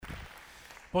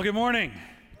Well, good morning.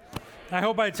 I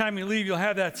hope by the time you leave, you'll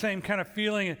have that same kind of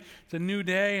feeling. It's a new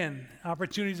day and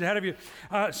opportunities ahead of you.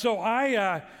 So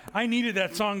I needed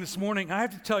that song this morning. I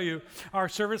have to tell you, our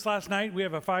service last night, we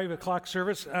have a 5 o'clock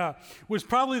service, was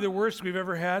probably the worst we've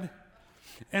ever had.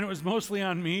 And it was mostly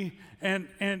on me. And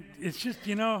it's just,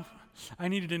 I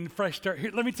needed a fresh start.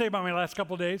 Here, let me tell you about my last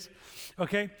couple of days,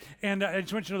 okay? And I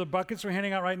just want you to know the buckets we're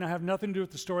handing out right now have nothing to do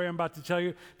with the story I'm about to tell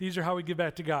you. These are how we give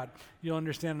back to God. You'll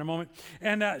understand in a moment.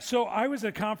 And so I was at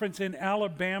a conference in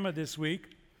Alabama this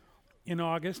week, in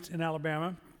August, in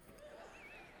Alabama.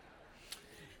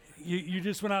 You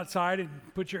just went outside and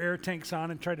put your air tanks on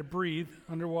and tried to breathe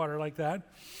underwater like that.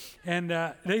 And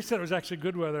they said it was actually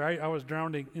good weather. I was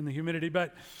drowning in the humidity.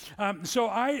 But so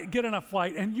I get on a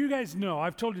flight, and you guys know,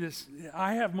 I've told you this,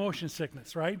 I have motion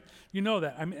sickness, right? You know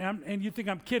that. And you think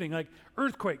I'm kidding. Like,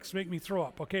 earthquakes make me throw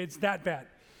up, okay? It's that bad.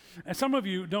 And some of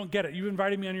you don't get it. You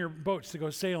invited me on your boats to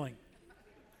go sailing.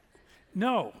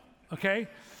 No, okay?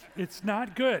 It's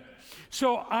not good.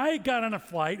 So I got on a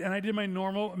flight, and I did my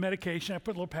normal medication. I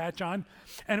put a little patch on,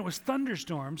 and it was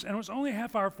thunderstorms, and it was only a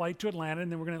half-hour flight to Atlanta, and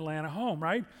then we're going to Atlanta home,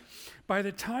 right? By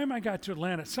the time I got to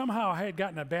Atlanta, somehow I had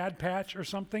gotten a bad patch or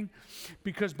something,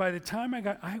 because by the time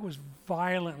I was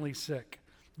violently sick.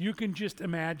 You can just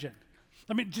imagine.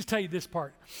 Let me just tell you this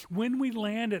part. When we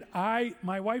landed,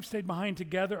 my wife stayed behind to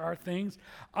gather our things.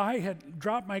 I had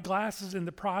dropped my glasses in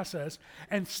the process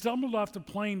and stumbled off the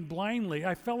plane blindly.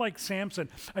 I felt like Samson.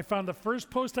 I found the first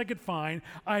post I could find.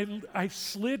 I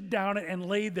slid down it and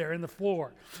laid there in the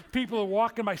floor. People are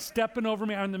walking by, stepping over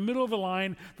me. I'm in the middle of a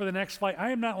line for the next flight.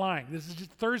 I am not lying. This is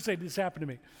just Thursday this happened to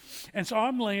me. And so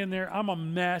I'm laying there. I'm a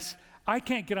mess. I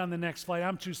can't get on the next flight.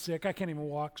 I'm too sick. I can't even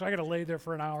walk. So I got to lay there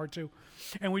for an hour or two.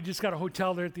 And we just got a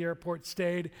hotel there at the airport,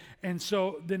 stayed. And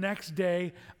so the next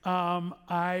day,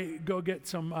 I go get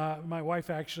some, my wife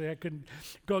actually, I could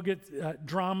go get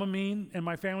Dramamine. In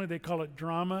my family, they call it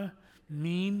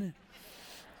Dramamine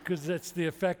because that's the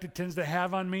effect it tends to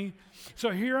have on me.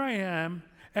 So here I am.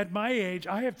 At my age,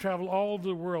 I have traveled all over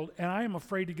the world, and I am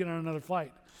afraid to get on another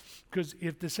flight. Because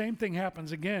if the same thing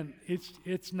happens again,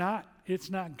 it's not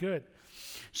good.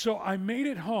 So I made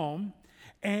it home,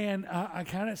 and I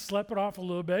kind of slept it off a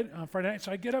little bit on Friday night.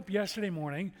 So I get up yesterday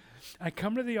morning. I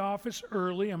come to the office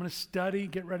early. I'm going to study,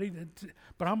 get ready.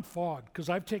 But I'm fogged because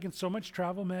I've taken so much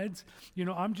travel meds.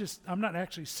 I'm not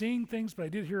actually seeing things, but I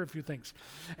did hear a few things.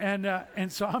 And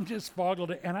so I'm just fogged all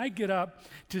day. And I get up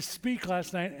to speak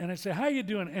last night, and I say, how you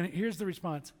doing? And here's the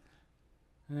response.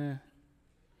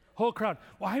 Whole crowd.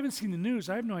 Well, I haven't seen the news.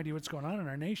 I have no idea what's going on in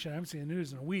our nation. I haven't seen the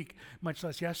news in a week, much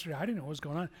less yesterday. I didn't know what was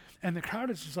going on. And the crowd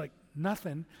is just like,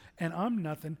 nothing, and I'm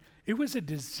nothing. It was a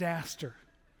disaster.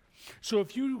 So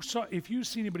if you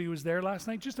see anybody who was there last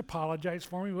night, just apologize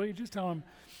for me, will you? Just tell them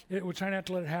we're trying not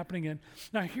to let it happen again.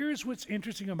 Now, here's what's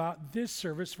interesting about this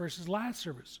service versus last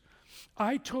service.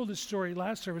 I told this story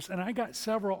last service, and I got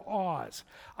several awes.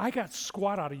 I got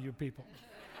squat out of you people.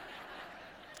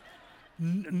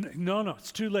 No,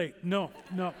 it's too late. No,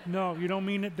 you don't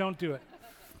mean it, don't do it.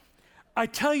 I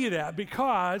tell you that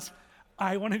because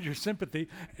I wanted your sympathy.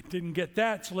 I didn't get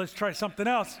that, so let's try something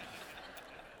else.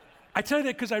 I tell you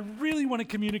that because I really want to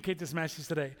communicate this message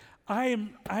today.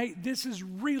 This is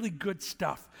really good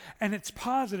stuff, and it's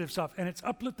positive stuff, and it's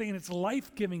uplifting, and it's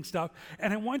life-giving stuff,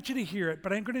 and I want you to hear it,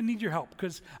 but I'm going to need your help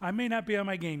because I may not be on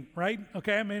my game, right?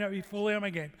 Okay, I may not be fully on my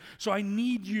game, so I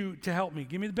need you to help me.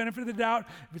 Give me the benefit of the doubt.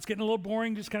 If it's getting a little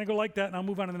boring, just kind of go like that, and I'll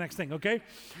move on to the next thing, okay?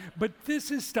 But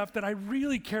this is stuff that I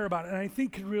really care about, and I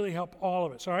think could really help all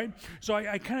of us, all right? So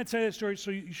I kind of tell you that story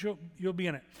so you'll be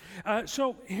in it.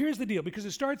 So here's the deal, because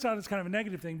it starts out as kind of a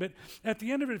negative thing, but at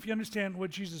the end of it, if you understand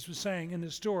what Jesus was saying in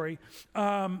this story,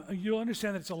 you'll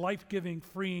understand that it's a life-giving,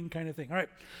 freeing kind of thing. All right,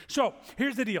 so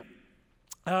here's the deal.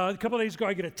 A couple of days ago,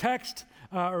 I get a text,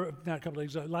 or not a couple of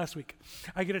days, last week.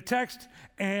 I get a text,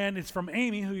 and it's from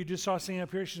Amy, who you just saw singing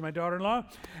up here. She's my daughter-in-law,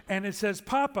 and it says,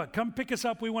 Papa, come pick us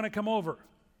up. We want to come over.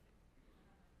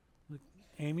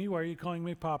 Amy, why are you calling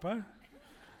me Papa?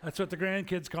 That's what the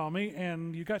grandkids call me,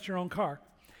 and you got your own car.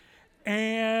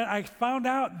 And I found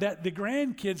out that the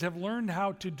grandkids have learned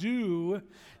how to do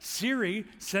Siri,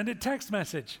 send a text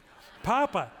message.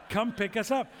 Papa, come pick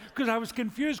us up. Because I was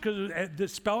confused because the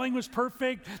spelling was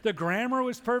perfect, the grammar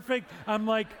was perfect. I'm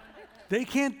like, they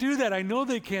can't do that. I know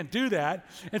they can't do that.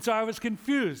 And so I was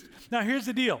confused. Now, here's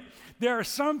the deal. There are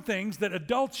some things that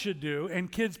adults should do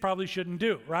and kids probably shouldn't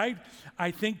do, right?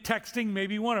 I think texting may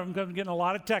be one of them because I'm getting a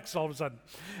lot of texts all of a sudden.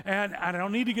 And I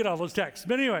don't need to get all those texts.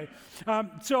 But anyway,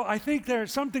 so I think there are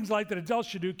some things like that adults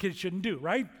should do, kids shouldn't do,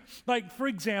 right? Like, for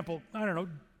example, I don't know,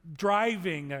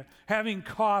 driving, having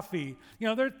coffee. You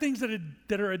know, there are things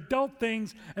that are adult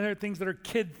things, and there are things that are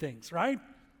kid things, right?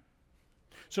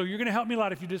 So you're going to help me a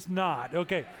lot if you just nod.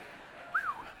 Okay.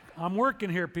 I'm working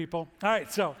here, people. All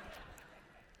right, so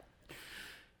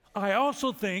I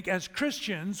also think as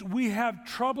Christians, we have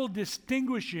trouble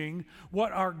distinguishing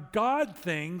what are God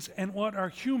things and what are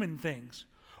human things,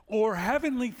 or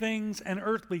heavenly things and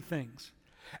earthly things.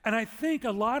 And I think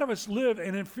a lot of us live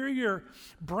an inferior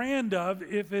brand of,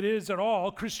 if it is at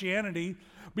all, Christianity,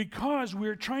 because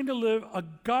we're trying to live a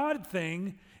God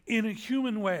thing in a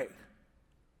human way.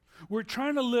 We're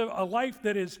trying to live a life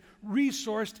that is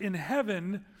resourced in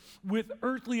heaven with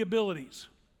earthly abilities.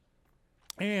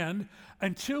 And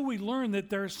until we learn that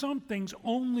there are some things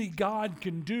only God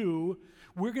can do,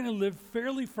 we're going to live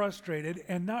fairly frustrated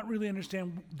and not really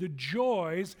understand the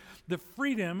joys, the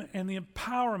freedom, and the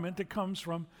empowerment that comes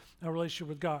from a relationship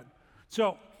with God.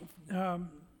 So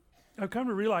I've come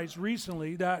to realize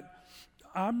recently that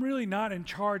I'm really not in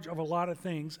charge of a lot of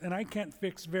things, and I can't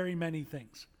fix very many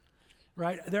things,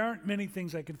 right? There aren't many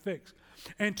things I can fix.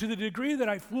 And to the degree that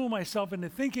I fool myself into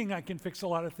thinking I can fix a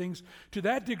lot of things, to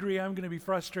that degree I'm going to be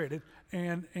frustrated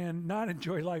and not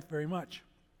enjoy life very much.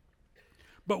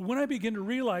 But when I begin to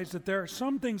realize that there are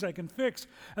some things I can fix,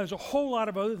 there's a whole lot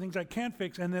of other things I can't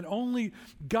fix, and that only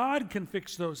God can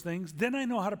fix those things, then I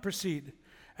know how to proceed,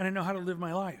 and I know how to live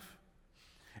my life.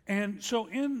 And so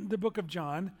in the book of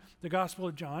John, the Gospel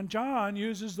of John, John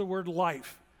uses the word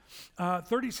life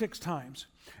 36 times.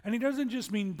 And he doesn't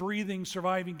just mean breathing,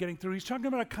 surviving, getting through. He's talking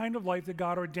about a kind of life that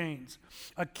God ordains,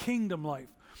 a kingdom life,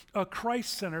 a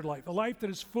Christ-centered life, a life that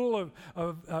is full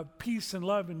of peace and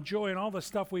love and joy and all the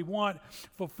stuff we want,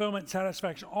 fulfillment,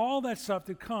 satisfaction, all that stuff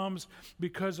that comes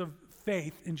because of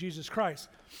faith in Jesus Christ.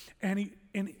 And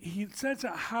he says,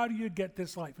 how do you get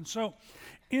this life? And so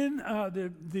in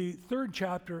the third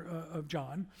chapter of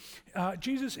John,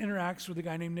 Jesus interacts with a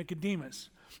guy named Nicodemus.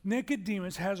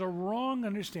 Nicodemus has a wrong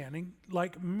understanding,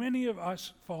 like many of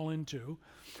us fall into,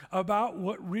 about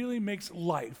what really makes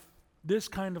life, this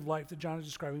kind of life that John is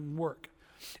describing, work.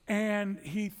 And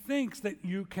he thinks that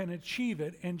you can achieve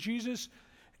it, and Jesus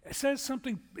says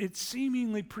something, it's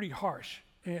seemingly pretty harsh.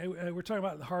 We're talking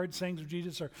about the hard sayings of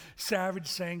Jesus or savage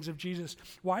sayings of Jesus.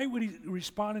 Why would he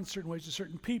respond in certain ways to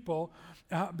certain people?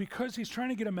 Because he's trying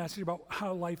to get a message about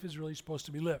how life is really supposed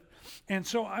to be lived. And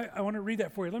so I want to read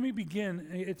that for you. Let me begin.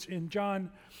 It's in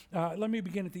John. Let me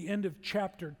begin at the end of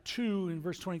chapter 2 in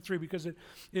verse 23 because it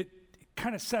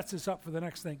kind of sets us up for the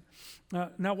next thing.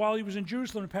 Now, while he was in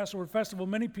Jerusalem at the Passover festival,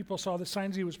 many people saw the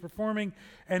signs he was performing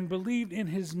and believed in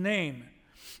his name.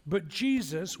 But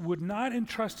Jesus would not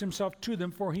entrust himself to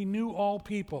them, for he knew all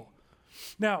people.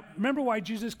 Now, remember why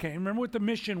Jesus came. Remember what the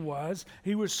mission was.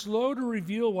 He was slow to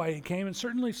reveal why he came, and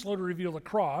certainly slow to reveal the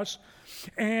cross.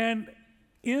 And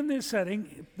in this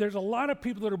setting, there's a lot of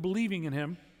people that are believing in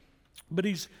him, but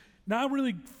he's not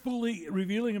really fully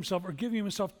revealing himself or giving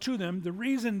himself to them. The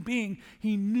reason being,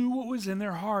 he knew what was in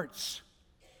their hearts.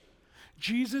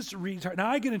 Jesus reads heart. Now,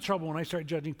 I get in trouble when I start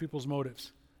judging people's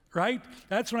motives. Right?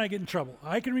 That's when I get in trouble.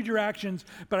 I can read your actions,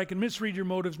 but I can misread your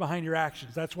motives behind your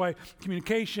actions. That's why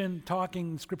communication,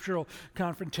 talking, scriptural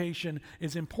confrontation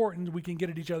is important. We can get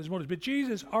at each other's motives. But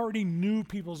Jesus already knew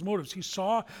people's motives. He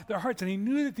saw their hearts, and he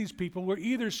knew that these people were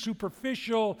either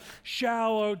superficial,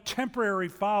 shallow, temporary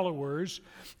followers,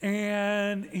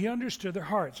 and he understood their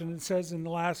hearts. And it says in the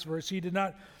last verse, he did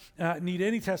not need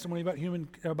any testimony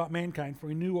about mankind, for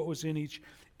he knew what was in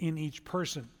each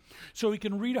person. So he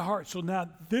can read a heart. So now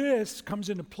this comes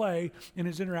into play in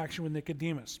his interaction with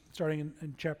Nicodemus, starting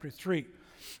in chapter 3.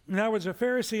 And there was a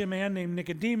Pharisee, a man named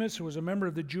Nicodemus, who was a member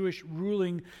of the Jewish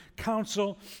ruling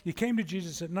council. He came to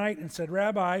Jesus at night and said,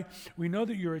 Rabbi, we know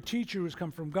that you're a teacher who has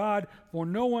come from God, for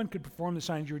no one could perform the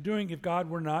signs you're doing if God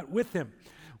were not with him.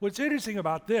 What's interesting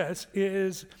about this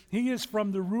is he is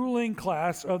from the ruling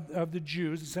class of the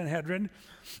Jews, the Sanhedrin,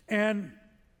 and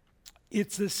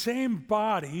it's the same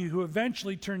body who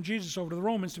eventually turned Jesus over to the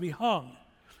Romans to be hung.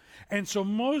 And so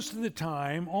most of the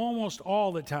time, almost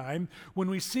all the time, when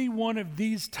we see one of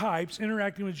these types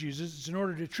interacting with Jesus, it's in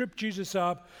order to trip Jesus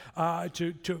up,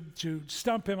 to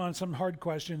stump him on some hard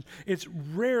questions. It's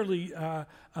rarely a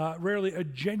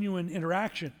genuine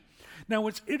interaction. Now,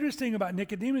 what's interesting about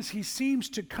Nicodemus, he seems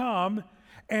to come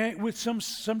and with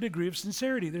some degree of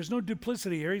sincerity. There's no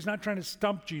duplicity here. He's not trying to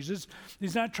stump Jesus.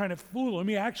 He's not trying to fool him.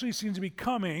 He actually seems to be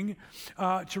coming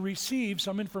to receive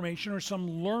some information or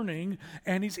some learning,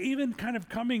 and he's even kind of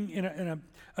coming in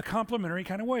a complimentary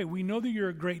kind of way. We know that you're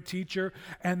a great teacher,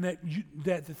 and that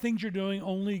the things you're doing,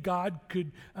 only God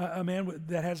could, a man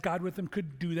that has God with him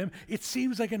could do them. It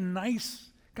seems like a nice,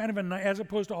 as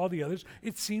opposed to all the others,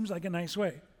 it seems like a nice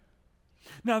way.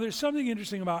 Now, there's something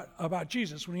interesting about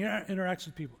Jesus when he interacts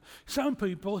with people. Some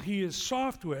people he is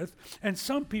soft with, and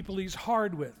some people he's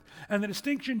hard with. And the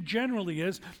distinction generally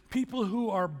is people who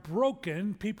are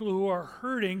broken, people who are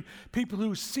hurting, people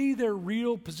who see their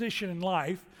real position in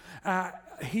life,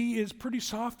 he is pretty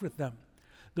soft with them.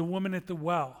 The woman at the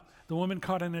well, the woman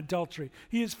caught in adultery.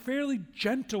 He is fairly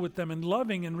gentle with them and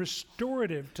loving and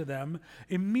restorative to them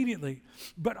immediately.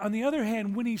 But on the other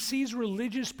hand, when he sees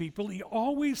religious people, he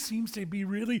always seems to be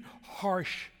really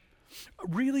harsh,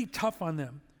 really tough on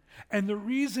them. And the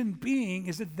reason being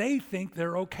is that they think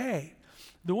they're okay.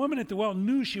 The woman at the well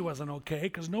knew she wasn't okay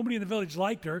because nobody in the village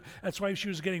liked her. That's why she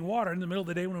was getting water in the middle of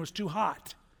the day when it was too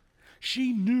hot.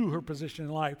 She knew her position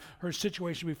in life, her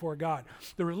situation before God.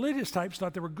 The religious types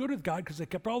thought they were good with God because they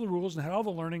kept all the rules and had all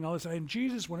the learning, all this. And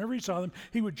Jesus, whenever he saw them,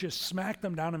 he would just smack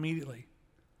them down immediately.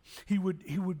 He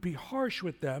would be harsh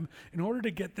with them in order to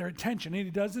get their attention. And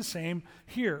he does the same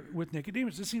here with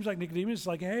Nicodemus. It seems like Nicodemus is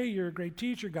like, hey, you're a great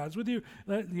teacher. God's with you.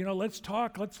 Let's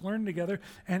talk. Let's learn together.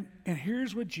 And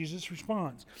here's what Jesus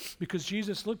responds. Because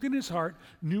Jesus looked in his heart,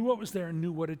 knew what was there, and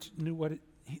knew what it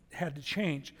had to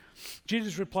change.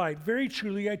 Jesus replied, very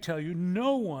truly I tell you,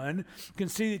 no one can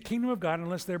see the kingdom of God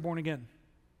unless they're born again.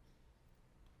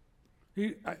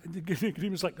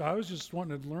 Nicodemus was like, I was just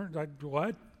wanting to learn. Like,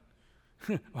 what?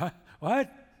 What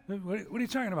are you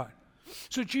talking about?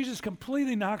 So Jesus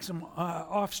completely knocks him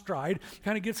off stride,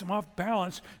 kind of gets him off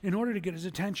balance in order to get his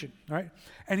attention, right?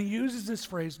 And he uses this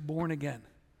phrase, born again.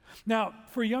 Now,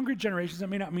 for younger generations, that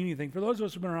may not mean anything. For those of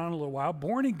us who've been around a little while,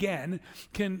 born again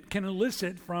can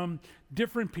elicit from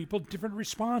different people different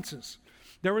responses.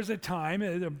 There was a time,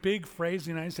 a big phrase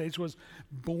in the United States was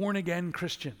born again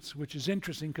Christians, which is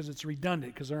interesting because it's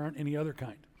redundant because there aren't any other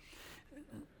kind.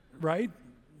 Right?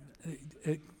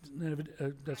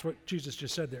 That's what Jesus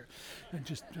just said there.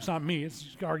 It's not me. It's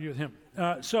just argue with him.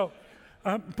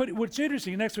 But what's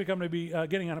interesting, next week I'm going to be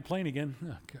getting on a plane again.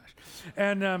 Oh, gosh.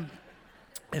 And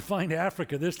flying to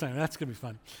Africa this time. That's going to be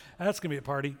fun. That's going to be a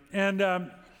party. And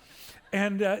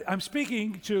I'm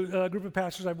speaking to a group of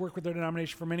pastors. I've worked with their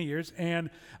denomination for many years. And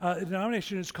the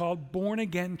denomination is called Born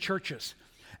Again Churches.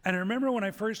 And I remember when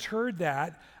I first heard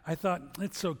that, I thought,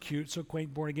 it's so cute, so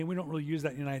quaint, born again. We don't really use that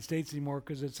in the United States anymore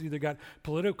because it's either got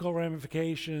political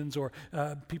ramifications or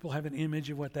people have an image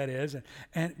of what that is.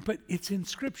 But it's in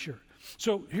Scripture.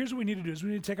 So here's what we need to do is we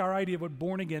need to take our idea of what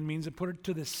born again means and put it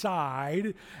to the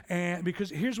side. And because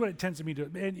here's what it tends to mean to,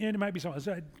 and it might be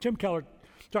something. Tim Keller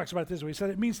talks about it this way. He said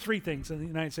it means three things in the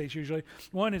United States usually.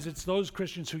 One is it's those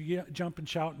Christians who jump and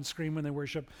shout and scream when they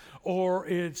worship, or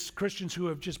it's Christians who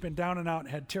have just been down and out and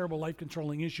had terrible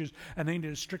life-controlling issues and they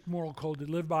need a strict moral code to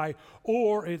live by,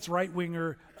 or it's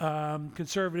right-winger,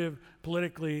 conservative,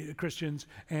 politically Christians,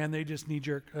 and they just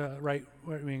knee-jerk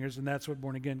right-wingers, and that's what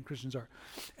born-again Christians are.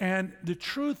 And the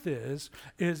truth is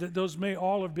that those may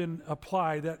all have been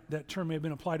applied, that term may have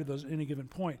been applied to those at any given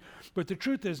point. But the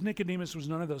truth is Nicodemus was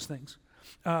none of those things.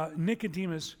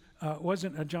 Nicodemus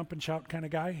wasn't a jump and shout kind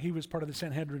of guy. He was part of the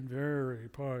Sanhedrin, very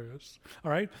pious, all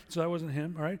right? So that wasn't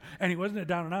him, all right? And he wasn't a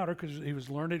down and outer because he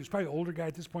was learned. He was probably an older guy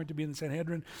at this point to be in the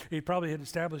Sanhedrin. He probably had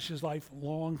established his life a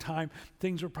long time.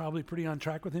 Things were probably pretty on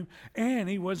track with him. And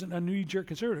he wasn't a knee-jerk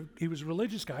conservative. He was a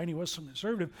religious guy and he was some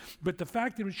conservative. But the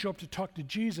fact that he would show up to talk to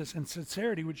Jesus and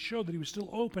sincerity would show that he was still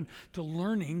open to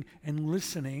learning and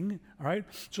listening, all right?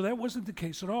 So that wasn't the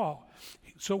case at all.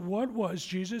 So what was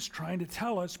Jesus trying to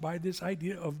tell us by this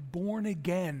idea of born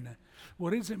again?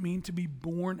 What does it mean to be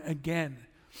born again?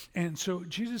 And so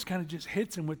Jesus kind of just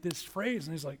hits him with this phrase,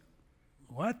 and he's like,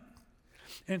 what?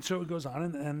 And so it goes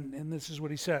on, and this is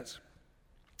what he says.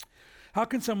 How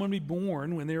can someone be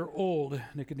born when they're old?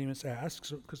 Nicodemus asks,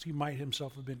 because he might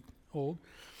himself have been old.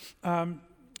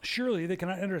 Surely they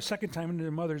cannot enter a second time into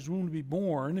their mother's womb to be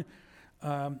born.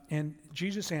 And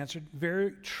Jesus answered,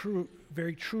 very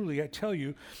truly, I tell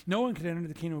you, no one can enter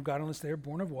the kingdom of God unless they are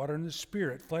born of water and the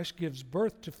Spirit. Flesh gives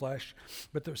birth to flesh,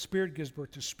 but the Spirit gives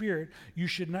birth to spirit. You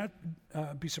should not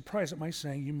be surprised at my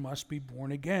saying you must be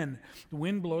born again. The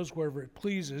wind blows wherever it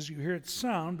pleases. You hear its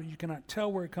sound, but you cannot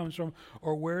tell where it comes from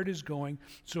or where it is going.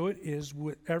 So it is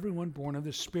with everyone born of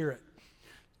the Spirit.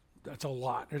 That's a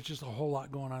lot. There's just a whole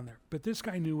lot going on there. But this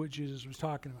guy knew what Jesus was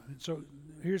talking about. And so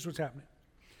here's what's happening.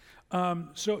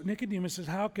 So Nicodemus says,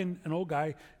 how can an old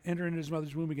guy enter into his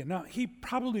mother's womb again? Now, he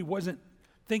probably wasn't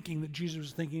thinking that Jesus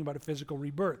was thinking about a physical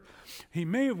rebirth. He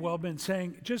may have well been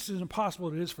saying, just as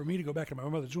impossible it is for me to go back to my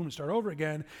mother's womb and start over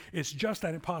again, it's just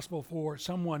that impossible for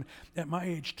someone at my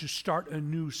age to start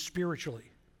anew spiritually.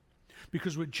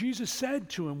 Because what Jesus said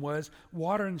to him was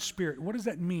water and spirit. What does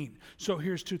that mean? So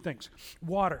here's two things.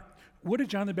 Water. What did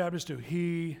John the Baptist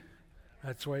do?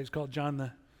 That's why he's called John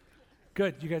the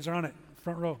Good. You guys are on it.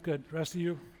 Front row. Good. The rest of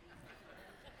you,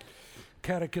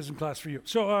 catechism class for you.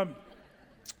 So,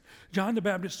 John the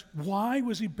Baptist, why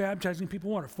was he baptizing people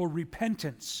in water? For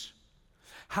repentance.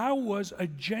 How was a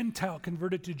Gentile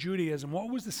converted to Judaism? What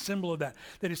was the symbol of that?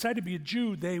 They decided to be a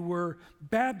Jew. They were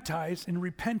baptized in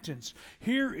repentance.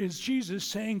 Here is Jesus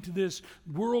saying to this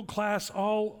world-class,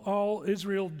 all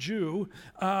Israel Jew,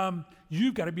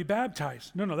 you've got to be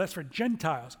baptized. No, that's for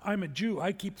Gentiles. I'm a Jew.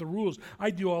 I keep the rules. I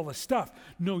do all the stuff.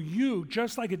 No, you,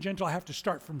 just like a Gentile, have to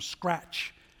start from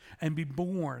scratch and be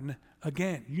born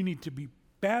again. You need to be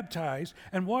baptized,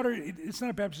 and water, it's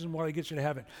not a baptism of water that gets you to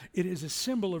heaven. It is a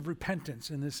symbol of repentance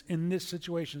in this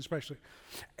situation especially,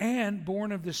 and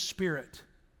born of the Spirit.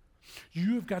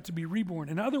 You have got to be reborn.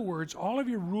 In other words, all of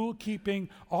your rule keeping,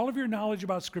 all of your knowledge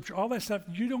about Scripture, all that stuff,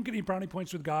 you don't get any brownie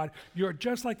points with God. You're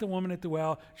just like the woman at the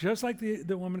well, just like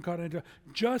the woman caught in,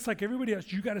 just like everybody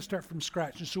else. You got to start from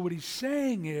scratch. And so what he's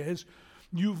saying is,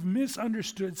 you've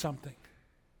misunderstood something.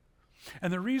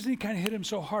 And the reason he kind of hit him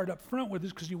so hard up front with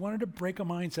this because he wanted to break a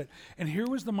mindset. And here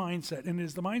was the mindset, and it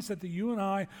is the mindset that you and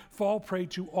I fall prey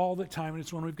to all the time, and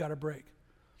it's one we've got to break.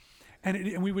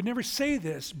 And we would never say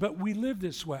this, but we live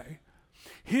this way.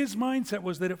 His mindset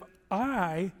was that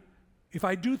if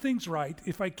I do things right,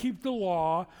 if I keep the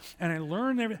law and I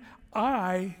learn everything,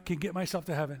 I can get myself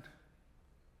to heaven.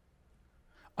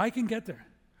 I can get there.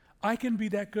 I can be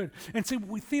that good. And say,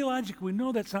 theologically, we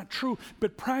know that's not true,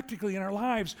 but practically in our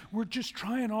lives, we're just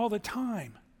trying all the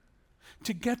time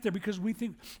to get there because we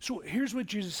think. So here's what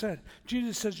Jesus said.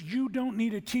 Jesus says, you don't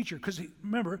need a teacher. Because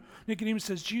remember, Nicodemus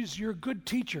says, Jesus, you're a good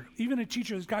teacher. Even a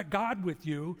teacher that's got God with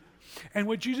you. And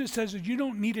what Jesus says is, you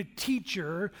don't need a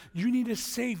teacher, you need a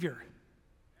Savior.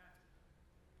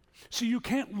 So you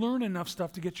can't learn enough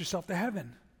stuff to get yourself to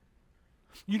heaven.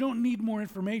 You don't need more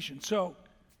information. So,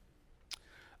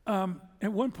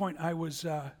 at one point, I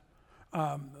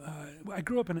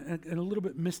grew up in a little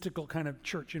bit mystical kind of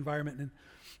church environment, and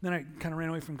then I kind of ran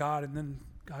away from God, and then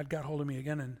God got hold of me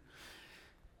again,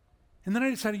 and then I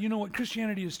decided, you know what,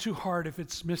 Christianity is too hard if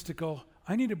it's mystical.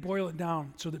 I need to boil it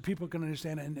down so that people can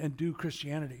understand it and do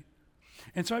Christianity.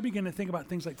 And so I began to think about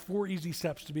things like 4 easy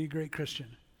steps to be a great Christian.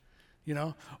 You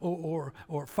know, or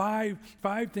five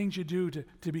things you do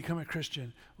to become a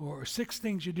Christian, or 6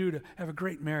 things you do to have a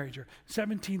great marriage, or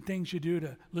 17 things you do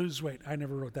to lose weight. I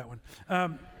never wrote that one.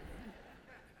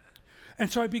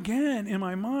 And so I began in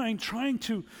my mind trying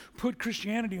to put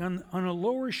Christianity on a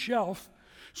lower shelf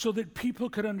so that people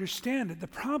could understand it. The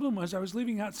problem was I was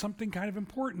leaving out something kind of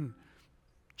important.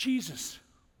 Jesus.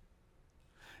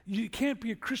 You can't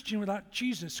be a Christian without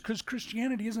Jesus, because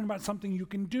Christianity isn't about something you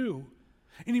can do.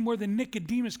 Any more than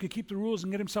Nicodemus could keep the rules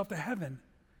and get himself to heaven.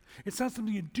 It's not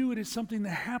something you do, it is something that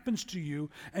happens to you,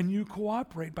 and you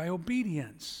cooperate by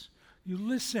obedience. You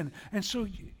listen. And so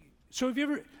if you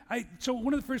ever, so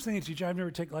one of the first things I teach, I've never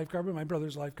taken lifeguard, but my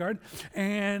brother's a lifeguard,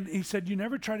 and he said, you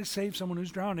never try to save someone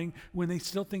who's drowning when they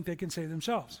still think they can save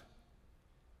themselves.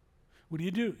 What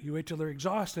do? You wait till they're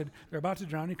exhausted, they're about to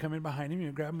drown, you come in behind them,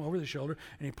 you grab them over the shoulder,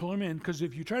 and you pull them in, because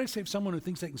if you try to save someone who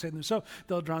thinks they can save themselves,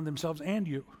 they'll drown themselves and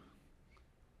you.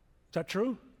 Is that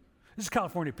true? This is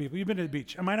California, people. You've been to the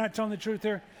beach. Am I not telling the truth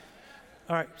here?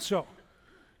 All right, so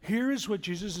here is what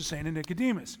Jesus is saying to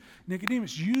Nicodemus.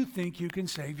 Nicodemus, you think you can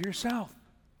save yourself.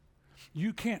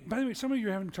 You can't. By the way, some of you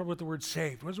are having trouble with the word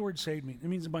saved. What does the word saved mean? It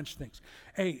means a bunch of things.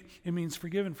 A, it means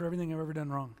forgiven for everything I've ever done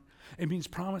wrong. It means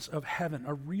promise of heaven,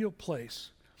 a real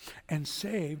place, and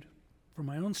saved from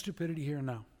my own stupidity here and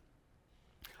now.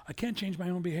 I can't change my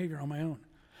own behavior on my own.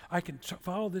 I can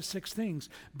follow the 6 things,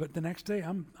 but the next day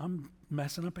I'm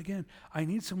messing up again. I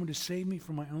need someone to save me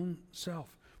from my own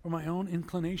self, from my own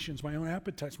inclinations, my own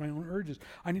appetites, my own urges.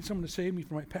 I need someone to save me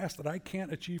from my past that I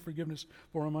can't achieve forgiveness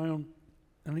for on my own.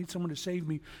 I need someone to save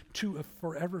me to a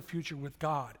forever future with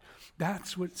God.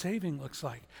 That's what saving looks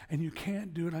like. And you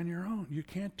can't do it on your own. You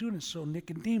can't do it. So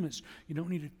Nicodemus, you don't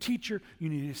need a teacher. You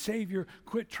need a Savior.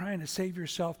 Quit trying to save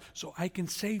yourself so I can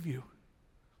save you.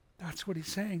 That's what he's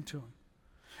saying to him.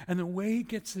 And the way he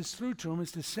gets this through to him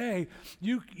is to say,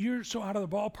 you're so out of the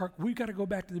ballpark, we've got to go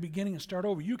back to the beginning and start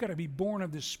over. You've got to be born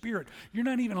of the Spirit. You're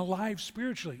not even alive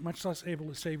spiritually, much less able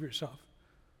to save yourself.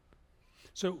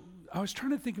 So I was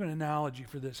trying to think of an analogy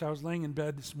for this. I was laying in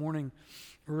bed this morning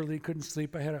early, couldn't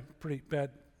sleep. I had a pretty bad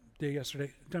day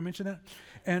yesterday. Did I mention that?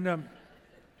 And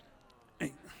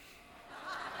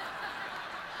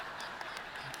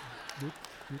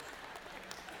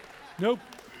Nope.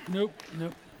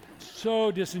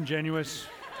 So disingenuous.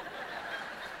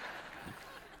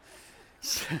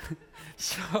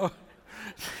 So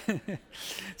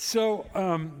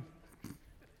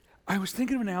I was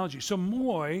thinking of an analogy. So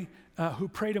Moy who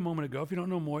prayed a moment ago, if you don't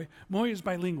know Moy is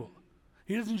bilingual.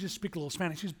 He doesn't just speak a little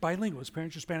Spanish, he's bilingual. His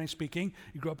parents are Spanish speaking.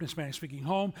 He grew up in a Spanish speaking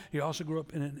home. He also grew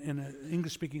up in an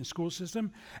English speaking school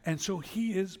system. And so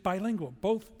he is bilingual,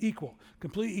 both equal,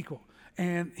 completely equal.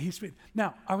 And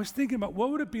now, I was thinking about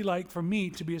what would it be like for me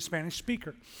to be a Spanish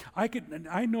speaker?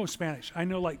 I know Spanish. I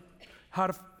know like how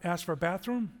to ask for a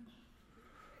bathroom.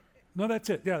 No, that's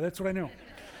it. Yeah, that's what I know.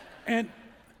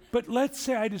 But let's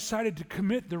say I decided to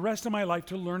commit the rest of my life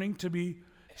to learning to be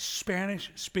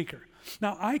Spanish speaker.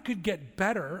 Now, I could get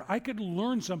better, I could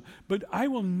learn some, but I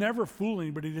will never fool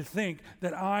anybody to think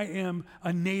that I am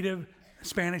a native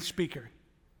Spanish speaker.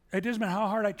 It doesn't matter how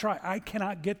hard I try, I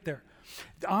cannot get there.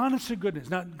 Honest to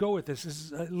goodness, now go with this. This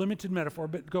is a limited metaphor,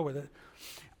 but go with it.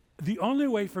 The only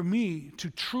way for me to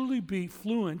truly be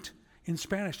fluent in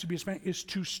Spanish, to be a Spanish, is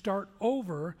to start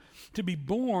over, to be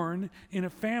born in a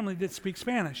family that speaks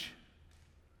Spanish.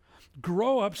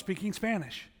 Grow up speaking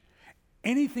Spanish.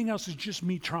 Anything else is just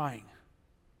me trying.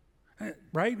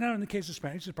 Right now, in the case of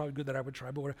Spanish, it's probably good that I would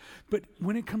try, but whatever. But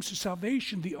when it comes to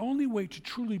salvation, the only way to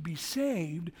truly be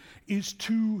saved is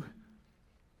to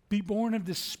be born of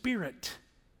the Spirit.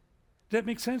 Does that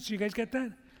make sense? You guys get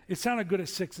that? It sounded good at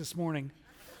 6 this morning.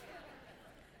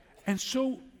 And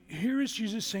so here is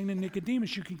Jesus saying to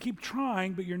Nicodemus, you can keep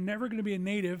trying, but you're never going to be a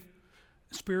native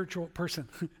spiritual person,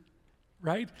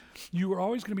 right? You are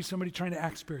always going to be somebody trying to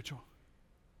act spiritual.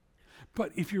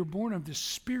 But if you're born of the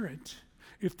Spirit,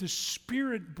 if the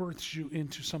Spirit births you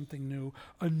into something new,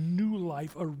 a new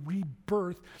life, a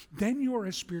rebirth, then you're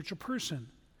a spiritual person.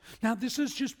 Now, this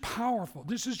is just powerful.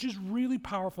 This is just really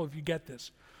powerful if you get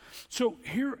this. So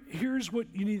here's what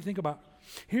you need to think about.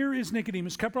 Here is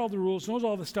Nicodemus, kept all the rules, knows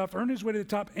all the stuff, earned his way to the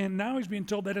top, and now he's being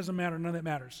told that doesn't matter, none of that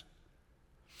matters.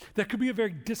 That could be a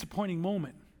very disappointing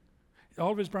moment.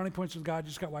 All of his brownie points with God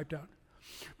just got wiped out.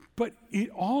 But it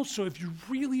also, if you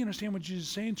really understand what Jesus is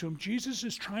saying to him, Jesus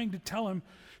is trying to tell him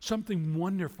something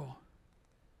wonderful.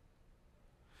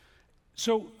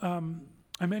 So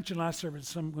I mentioned last service,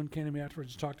 someone came to me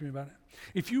afterwards to talk to me about it.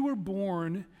 If you were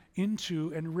born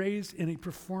into and raised in a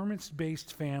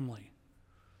performance-based family,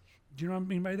 do you know what I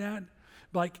mean by that?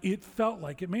 Like it felt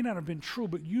like, it may not have been true,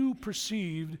 but you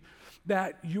perceived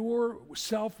that your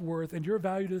self-worth and your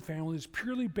value to the family is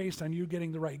purely based on you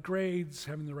getting the right grades,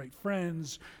 having the right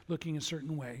friends, looking a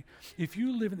certain way. If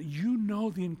you live in it, you know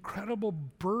the incredible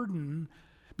burden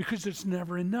because it's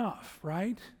never enough,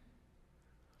 right?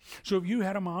 So if you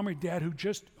had a mom or dad who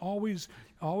just always,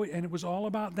 and it was all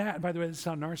about that, and by the way, this is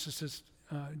how narcissists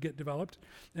get developed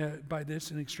by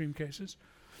this in extreme cases.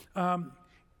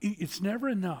 It's never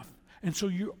enough. And so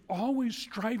you're always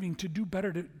striving to do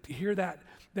better, to hear that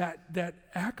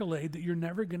accolade that you're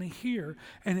never going to hear,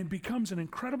 and it becomes an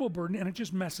incredible burden, and it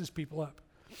just messes people up.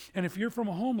 And if you're from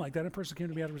a home like that, a person came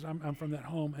to me afterwards, I'm from that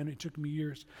home, and it took me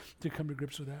years to come to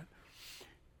grips with that.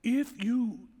 If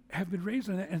you have been raised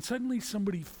on that, and suddenly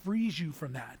somebody frees you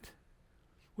from that,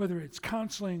 whether it's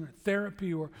counseling or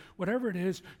therapy or whatever it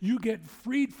is, you get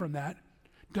freed from that,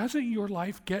 doesn't your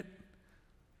life get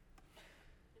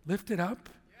lifted up?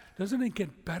 Doesn't it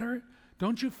get better?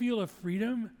 Don't you feel a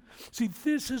freedom? See,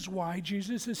 this is why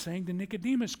Jesus is saying to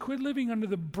Nicodemus, quit living under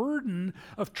the burden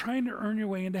of trying to earn your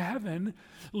way into heaven.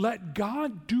 Let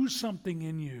God do something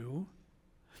in you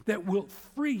that will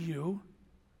free you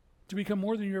to become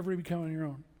more than you ever become on your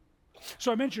own.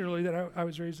 So I mentioned earlier that I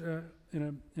was raised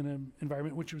in an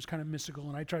environment which was kind of mystical,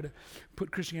 and I tried to put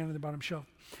Christianity on the bottom shelf.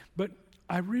 But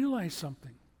I realized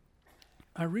something.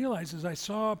 I realized as I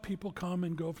saw people come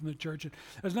and go from the church, and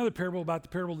there's another parable about the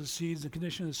parable of the seeds, the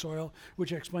condition of the soil,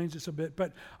 which explains this a bit,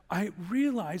 but I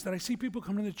realized that I see people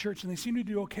come to the church and they seem to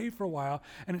do okay for a while,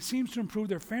 and it seems to improve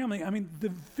their family. I mean, the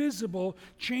visible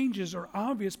changes are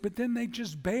obvious, but then they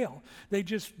just bail. They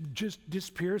just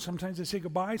disappear. Sometimes they say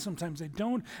goodbye, sometimes they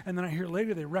don't, and then I hear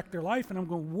later they wreck their life, and I'm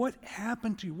going, what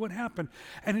happened to you? What happened?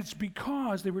 And it's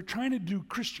because they were trying to do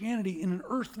Christianity in an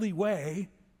earthly way.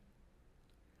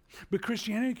 But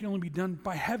Christianity can only be done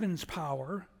by heaven's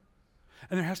power,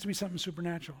 and there has to be something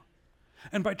supernatural.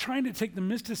 And by trying to take the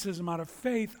mysticism out of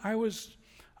faith, I was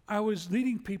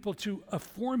leading people to a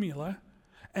formula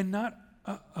and not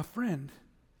a friend,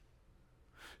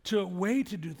 to a way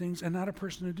to do things and not a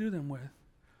person to do them with.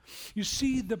 You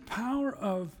see, the power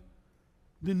of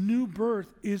the new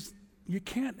birth is, you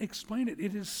can't explain it.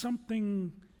 It is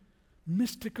something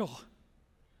mystical.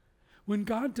 When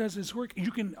God does his work,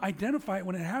 you can identify it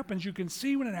when it happens, you can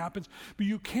see when it happens, but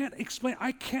you can't explain.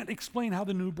 I can't explain how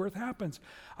the new birth happens.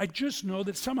 I just know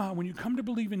that somehow when you come to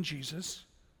believe in Jesus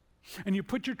and you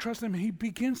put your trust in him, he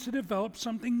begins to develop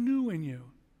something new in you.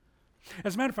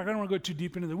 As a matter of fact, I don't want to go too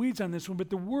deep into the weeds on this one, but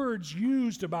the words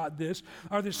used about this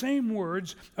are the same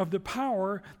words of the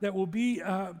power that will be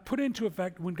put into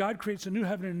effect when God creates a new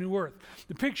heaven and a new earth.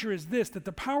 The picture is this, that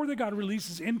the power that God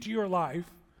releases into your life,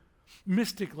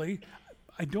 mystically,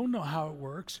 I don't know how it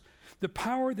works, the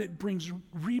power that brings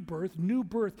rebirth, new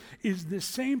birth, is the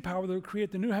same power that will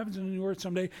create the new heavens and the new earth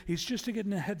someday. He's just to get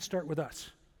in a head start with us.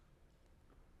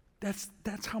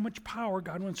 That's how much power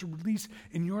God wants to release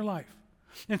in your life.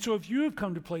 And so if you have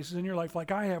come to places in your life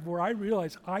like I have where I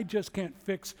realize I just can't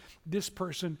fix this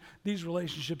person, these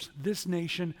relationships, this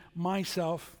nation,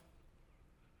 myself,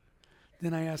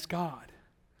 then I ask God,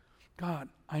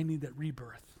 I need that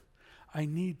rebirth. I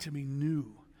need to be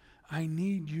new. I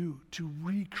need you to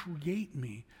recreate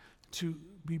me, to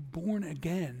be born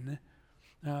again,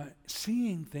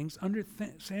 seeing things,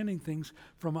 understanding things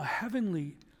from a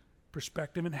heavenly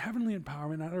perspective and heavenly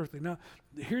empowerment, not earthly. Now,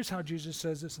 here's how Jesus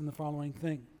says this in the following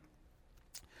thing.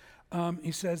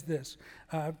 He says this,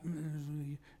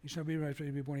 you shall be right,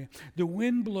 be born again. The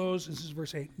wind blows, this is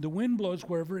verse 8, the wind blows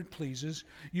wherever it pleases.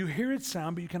 You hear its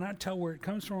sound, but you cannot tell where it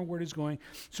comes from or where it is going.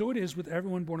 So it is with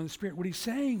everyone born of the Spirit. What he's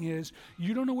saying is,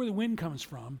 you don't know where the wind comes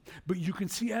from, but you can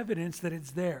see evidence that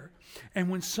it's there. And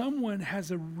when someone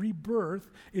has a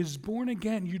rebirth, is born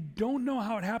again, you don't know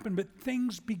how it happened, but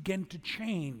things begin to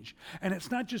change. And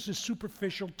it's not just a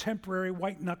superficial, temporary,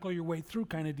 white knuckle your way through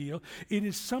kind of deal. It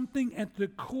is something at the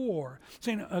core.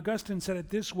 St. Augustine said it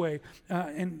this way,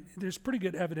 and there's pretty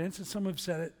good evidence, and some have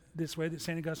said it this way, that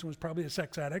St. Augustine was probably a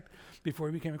sex addict before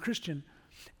he became a Christian.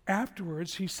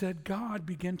 Afterwards, he said, God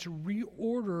began to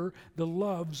reorder the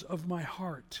loves of my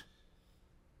heart.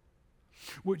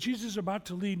 What Jesus is about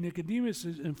to lead Nicodemus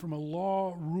is from a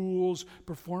law, rules,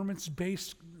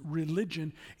 performance-based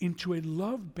religion into a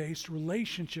love-based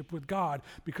relationship with God,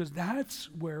 because that's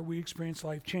where we experience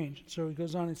life change. So he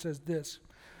goes on and says this,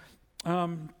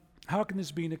 how can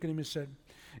this be, Nicodemus said?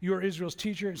 You are Israel's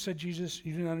teacher, said Jesus.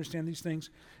 You do not understand these things.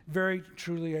 Very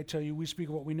truly, I tell you, we speak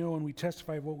of what we know and we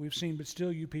testify of what we've seen, but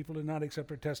still you people do not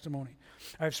accept our testimony.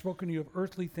 I have spoken to you of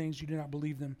earthly things. You do not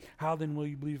believe them. How then will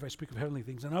you believe if I speak of heavenly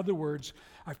things? In other words,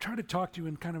 I've tried to talk to you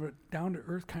in kind of a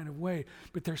down-to-earth kind of way,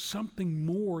 but there's something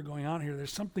more going on here.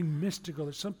 There's something mystical.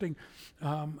 There's something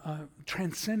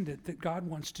transcendent that God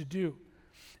wants to do.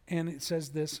 And it says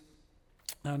this,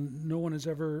 no one has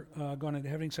ever gone into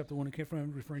heaven except the one who came from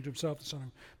him, referring to himself, the Son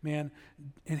of Man.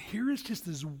 And here is just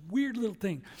this weird little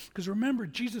thing. Because remember,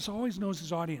 Jesus always knows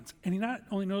his audience. And he not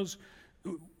only knows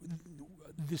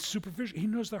the superficial, he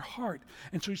knows their heart.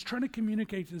 And so he's trying to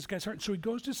communicate to this guy's heart. So he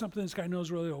goes to something this guy knows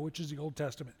really well, which is the Old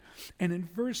Testament. And in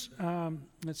verse,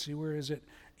 let's see, where is it?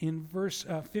 In verse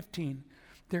 14,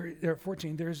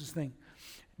 there's this thing.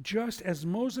 Just as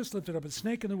Moses lifted up a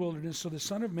snake in the wilderness, so the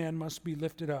Son of Man must be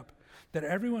lifted up, that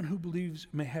everyone who believes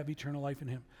may have eternal life in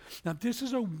him. Now, this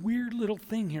is a weird little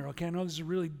thing here, okay? I know this is a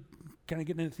really kind of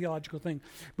getting into a theological thing.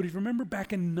 But if you remember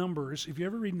back in Numbers, if you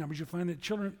ever read Numbers, you'll find that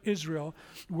children of Israel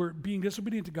were being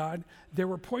disobedient to God. There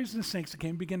were poisonous snakes that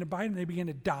came, began to bite, and they began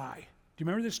to die. Do you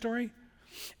remember this story?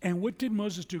 And what did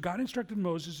Moses do? God instructed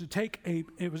Moses to take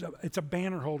it's a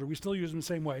banner holder. We still use them the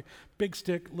same way. Big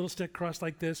stick, little stick crossed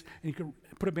like this, and you could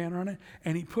put a banner on it,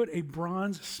 and he put a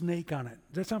bronze snake on it.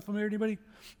 Does that sound familiar to anybody?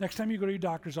 Next time you go to your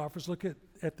doctor's office, look at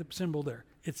the symbol there.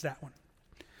 It's that one.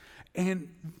 And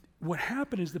what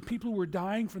happened is the people who were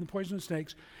dying from the poisonous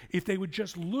snakes, if they would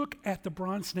just look at the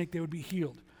bronze snake, they would be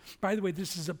healed. By the way,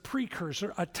 this is a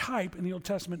precursor, a type in the Old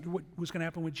Testament to what was going to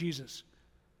happen with Jesus.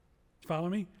 Follow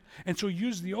me? And so he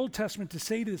used the Old Testament to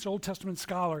say to this Old Testament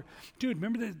scholar, dude,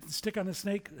 remember the stick on the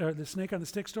snake, or the snake on the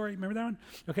stick story? Remember that one?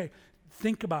 Okay,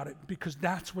 think about it, because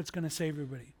that's what's going to save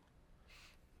everybody.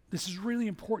 This is really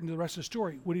important to the rest of the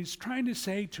story. What he's trying to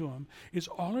say to him is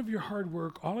all of your hard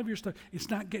work, all of your stuff, it's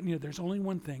not getting you. There's only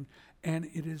one thing, and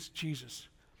it is Jesus.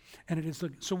 And it is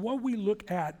so what we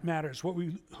look at matters.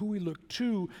 Who we look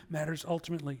to matters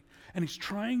ultimately. And he's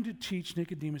trying to teach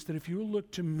Nicodemus that if you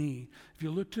look to me, if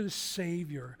you look to the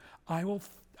Savior, I will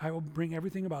bring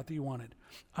everything about that you wanted.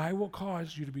 I will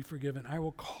cause you to be forgiven. I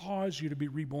will cause you to be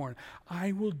reborn.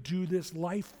 I will do this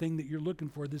life thing that you're looking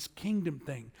for, this kingdom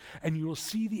thing, and you will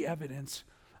see the evidence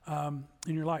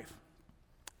in your life.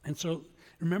 And so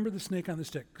remember the snake on the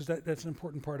stick, because that's an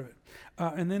important part of it.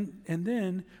 And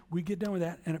then we get done with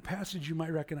that, and a passage you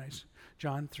might recognize,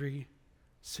 John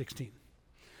 3:16.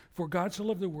 For God so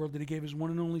loved the world that he gave his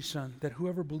one and only Son, that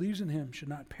whoever believes in him should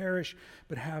not perish,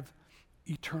 but have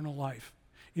eternal life.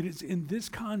 It is in this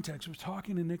context of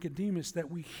talking to Nicodemus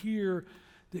that we hear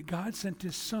that God sent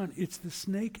his Son. It's the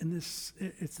snake on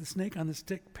the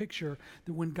stick picture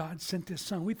that when God sent his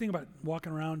Son. We think about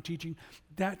walking around teaching.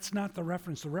 That's not the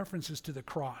reference. The reference is to the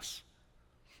cross.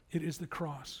 It is the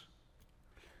cross.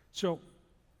 So,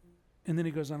 and then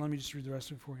he goes on, let me just read the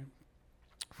rest of it for you.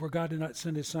 For God did not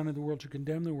send his Son into the world to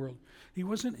condemn the world. He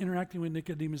wasn't interacting with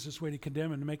Nicodemus this way to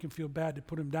condemn him, to make him feel bad, to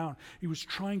put him down. He was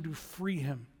trying to free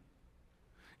him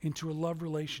into a love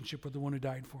relationship with the one who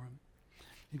died for him.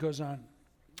 He goes on,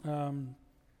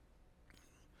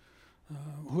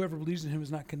 whoever believes in him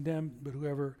is not condemned, but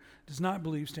whoever does not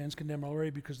believe stands condemned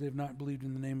already because they have not believed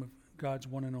in the name of God's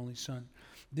one and only Son.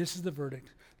 This is the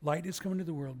verdict. Light is come into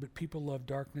the world, but people love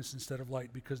darkness instead of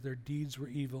light because their deeds were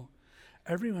evil.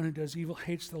 Everyone who does evil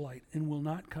hates the light and will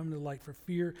not come to the light for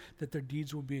fear that their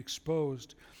deeds will be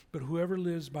exposed. But whoever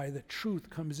lives by the truth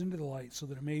comes into the light so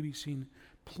that it may be seen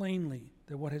plainly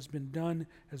that what has been done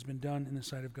in the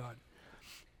sight of God.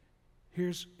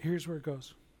 Here's where it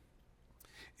goes.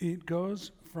 It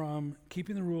goes from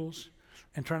keeping the rules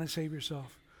and trying to save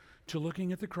yourself to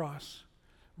looking at the cross,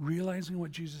 realizing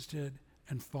what Jesus did,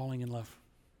 and falling in love.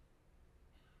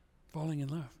 Falling in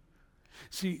love.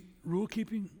 See, rule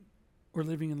keeping or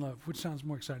living in love, which sounds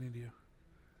more exciting to you?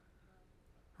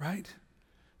 Right?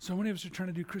 So many of us are trying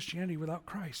to do Christianity without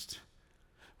Christ.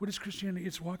 What is Christianity?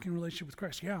 It's walking in relationship with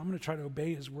Christ. Yeah, I'm going to try to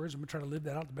obey his words. I'm going to try to live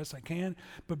that out the best I can,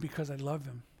 but because I love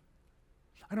him.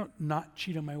 I don't not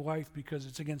cheat on my wife because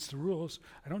it's against the rules.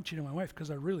 I don't cheat on my wife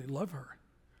because I really love her.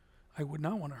 I would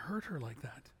not want to hurt her like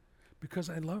that because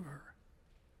I love her.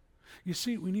 You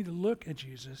see, we need to look at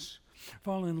Jesus,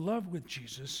 fall in love with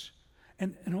Jesus,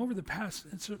 and over the past,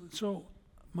 so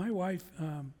my wife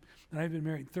and I've been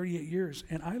married 38 years,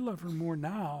 and I love her more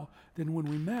now than when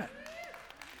we met.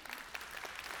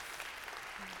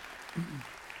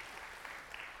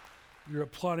 You're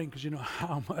applauding because you know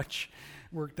how much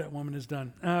work that woman has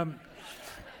done.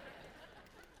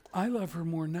 I love her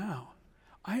more now.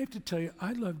 I have to tell you,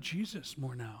 I love Jesus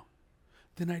more now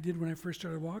than I did when I first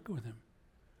started walking with him.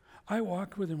 I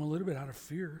walked with him a little bit out of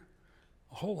fear,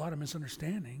 a whole lot of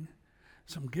misunderstanding,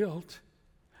 some guilt,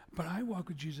 but I walk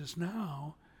with Jesus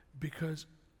now because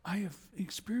I have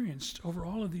experienced over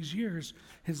all of these years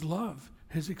his love,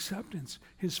 his acceptance,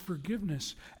 his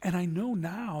forgiveness, and I know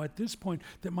now at this point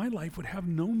that my life would have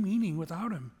no meaning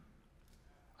without him.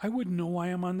 I wouldn't know why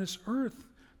I'm on this earth.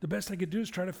 The best I could do is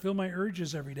try to fill my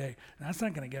urges every day. And that's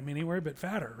not going to get me anywhere but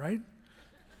fatter, right?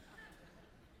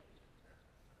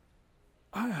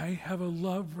 I have a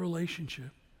love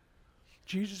relationship.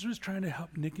 Jesus was trying to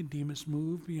help Nicodemus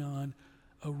move beyond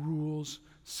a rules,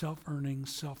 self-earning,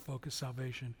 self-focused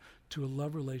salvation to a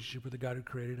love relationship with the God who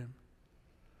created him.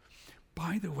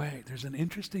 By the way, there's an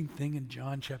interesting thing in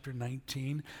John chapter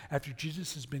 19. After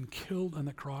Jesus has been killed on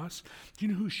the cross, do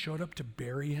you know who showed up to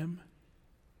bury him?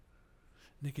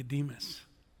 Nicodemus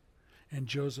and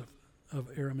Joseph of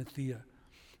Arimathea.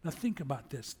 Now think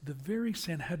about this. The very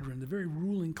Sanhedrin, the very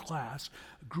ruling class,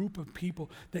 a group of people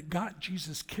that got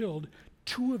Jesus killed,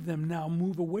 two of them now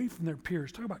move away from their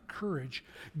peers. Talk about courage.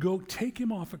 Go take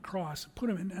him off a cross, put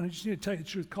him in, and I just need to tell you the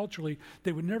truth, culturally,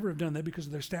 they would never have done that because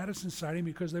of their status in society,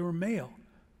 because they were male.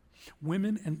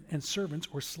 Women and servants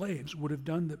or slaves would have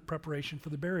done the preparation for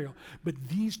the burial. But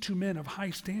these two men of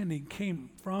high standing came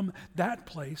from that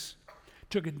place,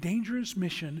 took a dangerous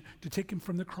mission to take him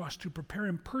from the cross to prepare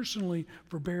him personally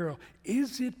for burial.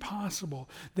 Is it possible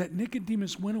that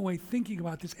Nicodemus went away thinking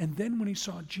about this, and then when he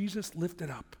saw Jesus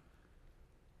lifted up?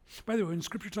 By the way, when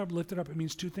Scripture talks about lifted up, it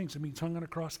means two things. It means hung on a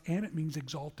cross, and it means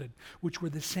exalted, which were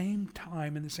the same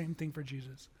time and the same thing for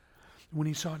Jesus. When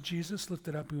he saw Jesus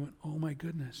lifted up, he went, oh my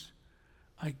goodness,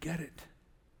 I get it.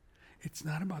 It's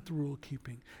not about the rule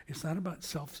keeping. It's not about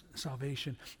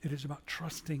self-salvation. It is about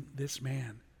trusting this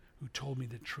man who told me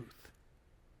the truth.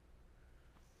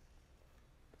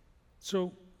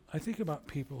 So I think about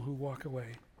people who walk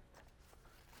away,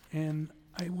 and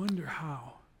I wonder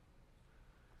how.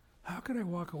 How could I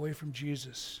walk away from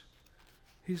Jesus?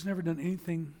 He's never done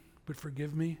anything but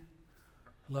forgive me,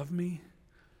 love me,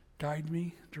 guide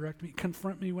me, direct me,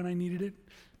 confront me when I needed it,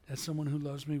 as someone who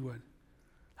loves me would.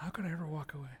 How could I ever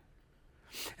walk away?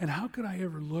 And how could I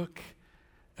ever look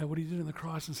at what he did on the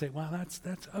cross and say, wow, that's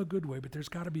a good way, but there's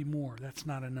got to be more. That's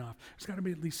not enough. There's got to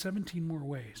be at least 17 more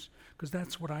ways, because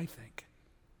that's what I think.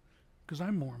 Because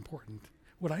I'm more important.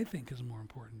 What I think is more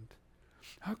important.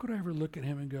 How could I ever look at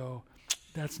him and go,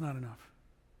 that's not enough?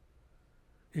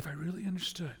 If I really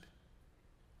understood.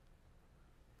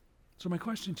 So my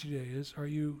question today is, are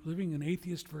you living an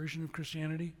atheist version of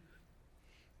Christianity?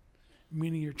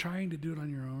 Meaning you're trying to do it on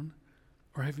your own,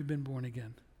 or have you been born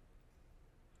again?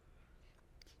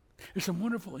 There's some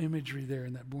wonderful imagery there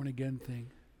in that born again thing.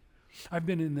 I've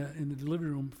been in the delivery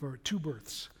room for 2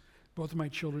 births, both of my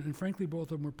children, and frankly,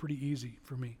 both of them were pretty easy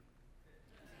for me.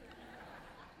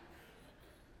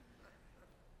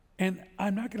 And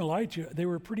I'm not going to lie to you, they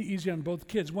were pretty easy on both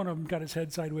kids. One of them got his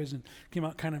head sideways and came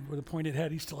out kind of with a pointed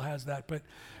head. He still has that, but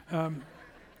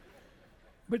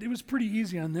it was pretty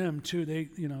easy on them too. They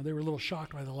were a little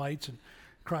shocked by the lights and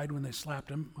cried when they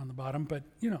slapped him on the bottom. But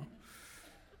do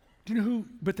you know who?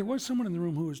 But there was someone in the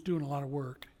room who was doing a lot of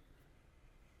work,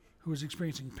 who was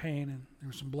experiencing pain, and there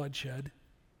was some bloodshed.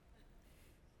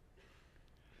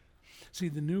 See,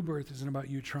 the new birth isn't about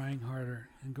you trying harder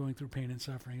and going through pain and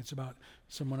suffering. It's about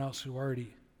someone else who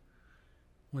already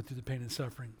went through the pain and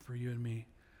suffering for you and me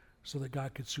so that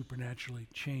God could supernaturally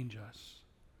change us.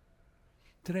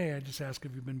 Today, I just ask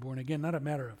if you've been born again, not a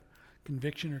matter of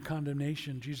conviction or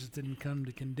condemnation. Jesus didn't come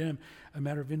to condemn, a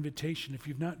matter of invitation. If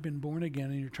you've not been born again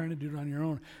and you're trying to do it on your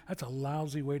own, that's a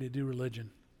lousy way to do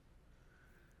religion.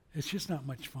 It's just not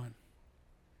much fun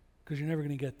because you're never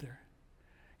going to get there.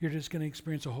 You're just going to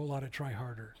experience a whole lot of try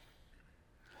harder.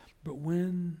 But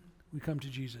when we come to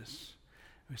Jesus,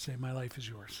 we say, my life is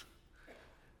yours.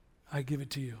 I give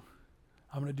it to you.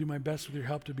 I'm going to do my best with your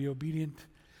help to be obedient,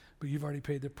 but you've already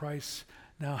paid the price.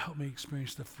 Now help me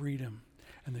experience the freedom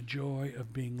and the joy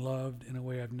of being loved in a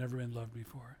way I've never been loved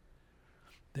before.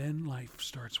 Then life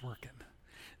starts working.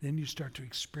 Then you start to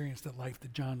experience that life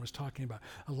that John was talking about,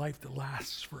 a life that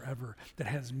lasts forever, that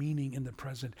has meaning in the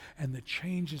present, and the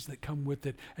changes that come with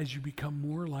it as you become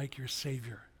more like your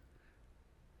Savior.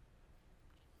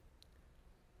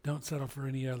 Don't settle for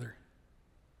any other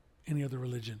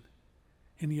religion,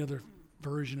 any other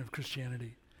version of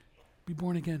Christianity. Be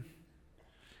born again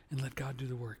and let God do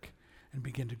the work and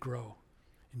begin to grow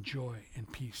in joy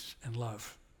and peace and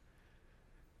love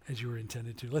as you were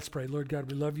intended to. Let's pray. Lord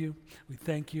God, we love you. We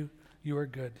thank you. You are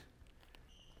good.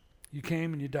 You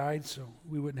came and you died so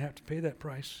we wouldn't have to pay that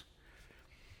price.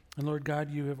 And Lord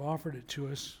God, you have offered it to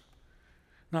us.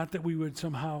 Not that we would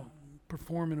somehow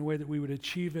perform in a way that we would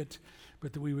achieve it,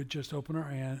 but that we would just open our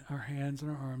hands and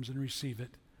our arms and receive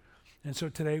it. And so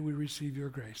today we receive your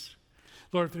grace.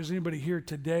 Lord, if there's anybody here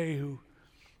today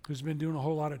who's been doing a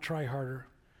whole lot of try harder,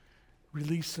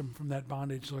 release them from that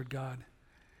bondage, Lord God,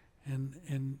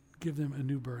 and give them a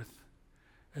new birth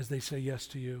as they say yes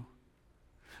to you.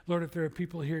 Lord, if there are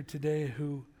people here today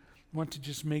who want to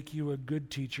just make you a good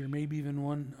teacher, maybe even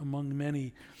one among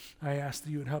many, I ask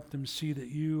that you would help them see that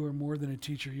you are more than a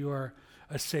teacher. You are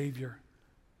a Savior,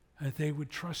 and that they would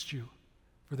trust you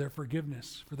for their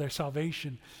forgiveness, for their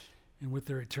salvation, and with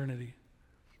their eternity.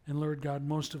 And Lord God,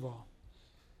 most of all,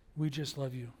 we just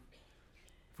love you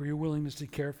for your willingness to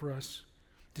care for us,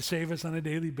 to save us on a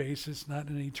daily basis, not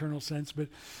in an eternal sense, but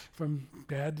from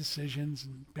bad decisions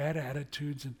and bad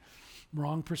attitudes and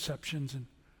wrong perceptions. And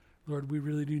Lord, we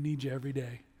really do need you every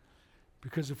day,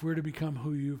 because if we're to become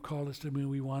who you've called us to be,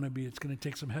 we want to be, it's going to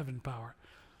take some heaven power,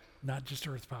 not just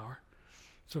earth power.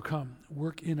 So come,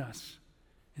 work in us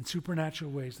in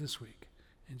supernatural ways this week.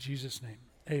 In Jesus' name,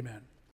 amen.